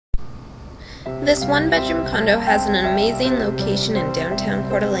This one-bedroom condo has an amazing location in downtown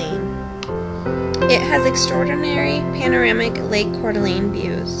Coeur d'Alene. It has extraordinary panoramic Lake Coeur d'Alene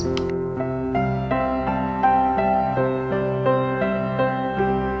views.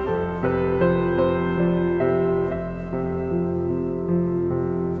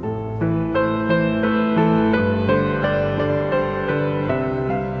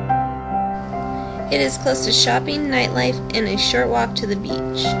 It is close to shopping, nightlife, and a short walk to the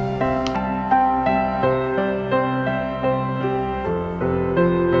beach.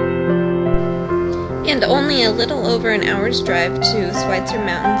 And only a little over an hour's drive to Schweitzer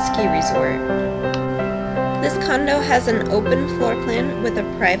Mountain Ski Resort. This condo has an open floor plan with a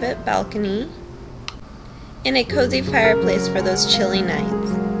private balcony and a cozy fireplace for those chilly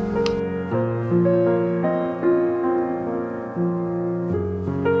nights.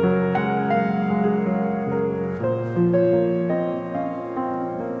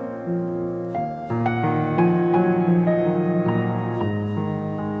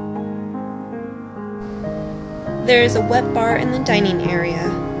 There is a wet bar in the dining area.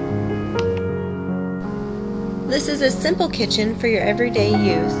 This is a simple kitchen for your everyday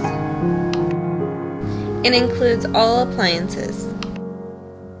use and includes all appliances.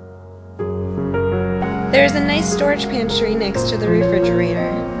 There is a nice storage pantry next to the refrigerator.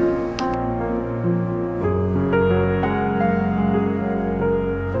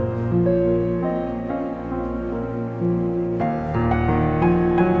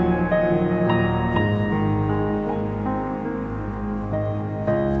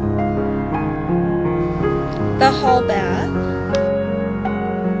 The hall bath,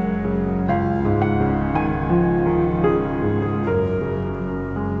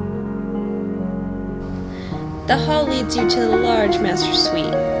 the hall leads you to the large master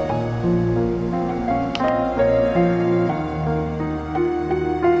suite.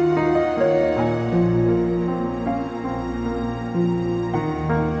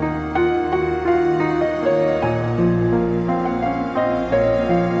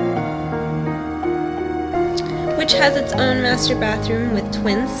 Which has its own master bathroom with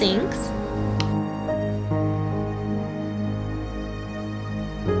twin sinks.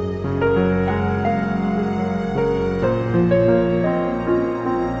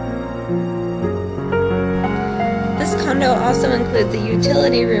 This condo also includes a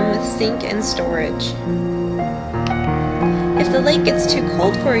utility room with sink and storage. If the lake gets too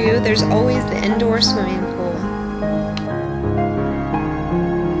cold for you, there's always the indoor swimming pool.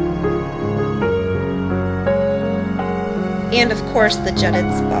 And of course the jutted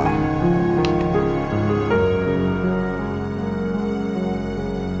spa.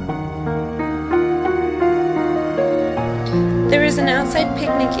 There is an outside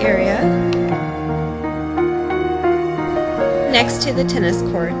picnic area next to the tennis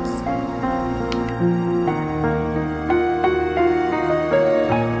courts.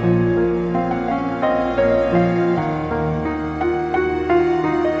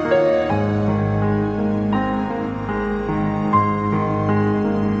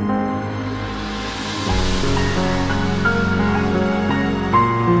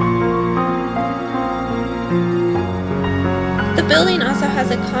 The building also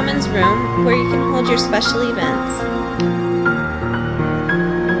has a commons room where you can hold your special events.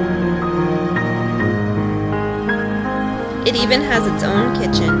 It even has its own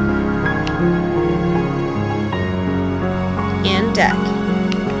kitchen and deck.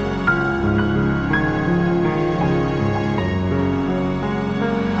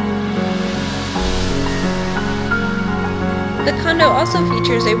 The condo also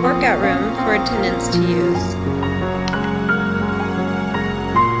features a workout room for attendants to use.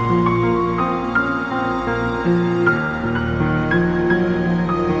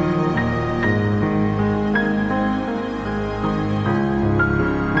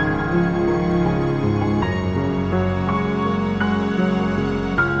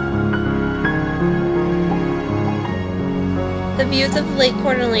 The views of Lake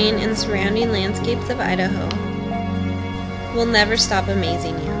Coeur d'Alene and surrounding landscapes of Idaho will never stop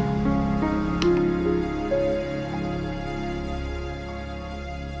amazing you.